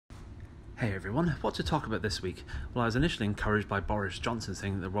Hey everyone, what to talk about this week? Well, I was initially encouraged by Boris Johnson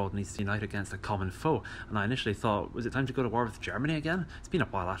saying that the world needs to unite against a common foe, and I initially thought, was it time to go to war with Germany again? It's been a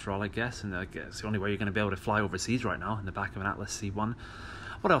while after all, I guess, and it's the only way you're going to be able to fly overseas right now, in the back of an Atlas C1.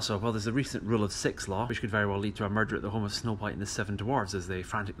 What else? Well, there's the recent Rule of Six law, which could very well lead to a murder at the home of Snow White and the Seven Dwarfs as they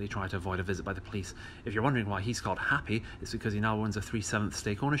frantically try to avoid a visit by the police. If you're wondering why he's called Happy, it's because he now owns a 3/7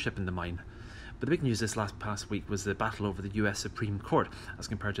 stake ownership in the mine. But the big news this past week was the battle over the US Supreme Court, as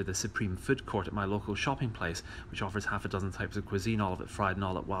compared to the Supreme Food Court at my local shopping place, which offers half a dozen types of cuisine, all of it fried and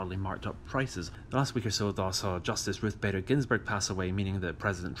all at wildly marked up prices. The last week or so, though, saw Justice Ruth Bader Ginsburg pass away, meaning that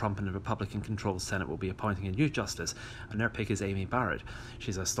President Trump and the Republican-controlled Senate will be appointing a new justice, and their pick is Amy Barrett.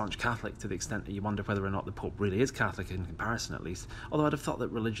 She's a staunch Catholic to the extent that you wonder whether or not the Pope really is Catholic, in comparison at least, although I'd have thought that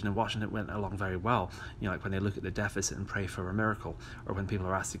religion in Washington went along very well, like when they look at the deficit and pray for a miracle, or when people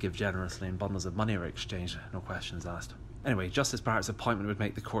are asked to give generously and bundles of money are exchanged. No questions asked. Anyway, Justice Barrett's appointment would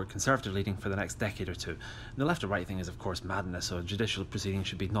make the court conservative leading for the next decade or two. And the left or right thing is of course madness, so judicial proceedings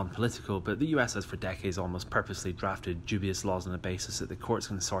should be non-political, but the US has for decades almost purposely drafted dubious laws on the basis that the courts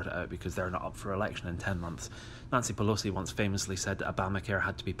can sort it out because they're not up for election in 10 months. Nancy Pelosi once famously said that Obamacare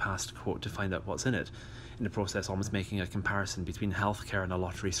had to be passed, quote, to find out what's in it, in the process almost making a comparison between healthcare and a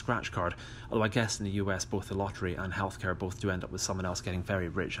lottery scratch card, although I guess in the US both the lottery and healthcare both do end up with someone else getting very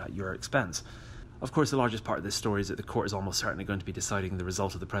rich at your expense. Of course, the largest part of this story is that the court is almost certainly going to be deciding the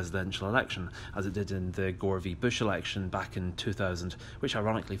result of the presidential election, as it did in the Gore v. Bush election back in 2000, which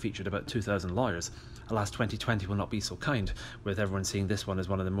ironically featured about 2,000 lawyers. Alas, 2020 will not be so kind, with everyone seeing this one as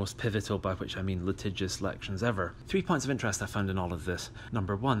one of the most pivotal, by which I mean litigious, elections ever. 3 points of interest I found in all of this.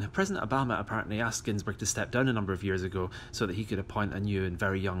 Number one, President Obama apparently asked Ginsburg to step down a number of years ago so that he could appoint a new and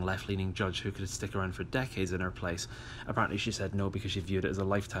very young left-leaning judge who could stick around for decades in her place. Apparently she said no because she viewed it as a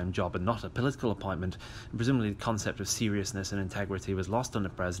lifetime job and not a political appointment. And presumably the concept of seriousness and integrity was lost on the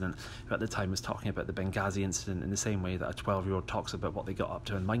president, who at the time was talking about the Benghazi incident in the same way that a 12-year-old talks about what they got up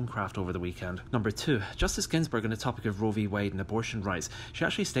to in Minecraft over the weekend. Number two, Justice Ginsburg on the topic of Roe v. Wade and abortion rights. She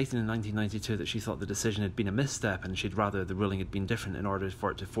actually stated in 1992 that she thought the decision had been a misstep and she'd rather the ruling had been different in order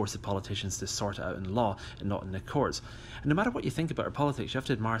for it to force the politicians to sort it out in law and not in the courts. And no matter what you think about her politics, you have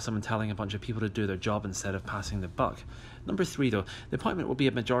to admire someone telling a bunch of people to do their job instead of passing the buck. Number three, though, the appointment will be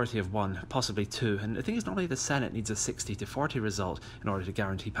a majority of one, possibly two, and the thing is, not only the Senate needs a 60-40 result in order to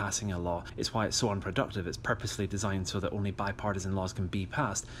guarantee passing a law. It's why it's so unproductive. It's purposely designed so that only bipartisan laws can be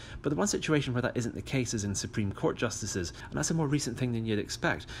passed. But the one situation where that isn't the case is in Supreme Court justices, and that's a more recent thing than you'd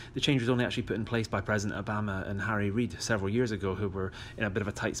expect. The change was only actually put in place by President Obama and Harry Reid several years ago, who were in a bit of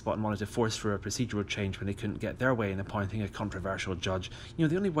a tight spot and wanted to force through a procedural change when they couldn't get their way in appointing a controversial judge.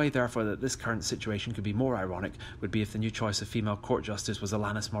 The only way, therefore, that this current situation could be more ironic would be if the new choice of female court justice was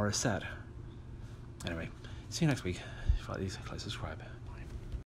Alanis Morissette. Anyway, see you next week. If you like these, click subscribe.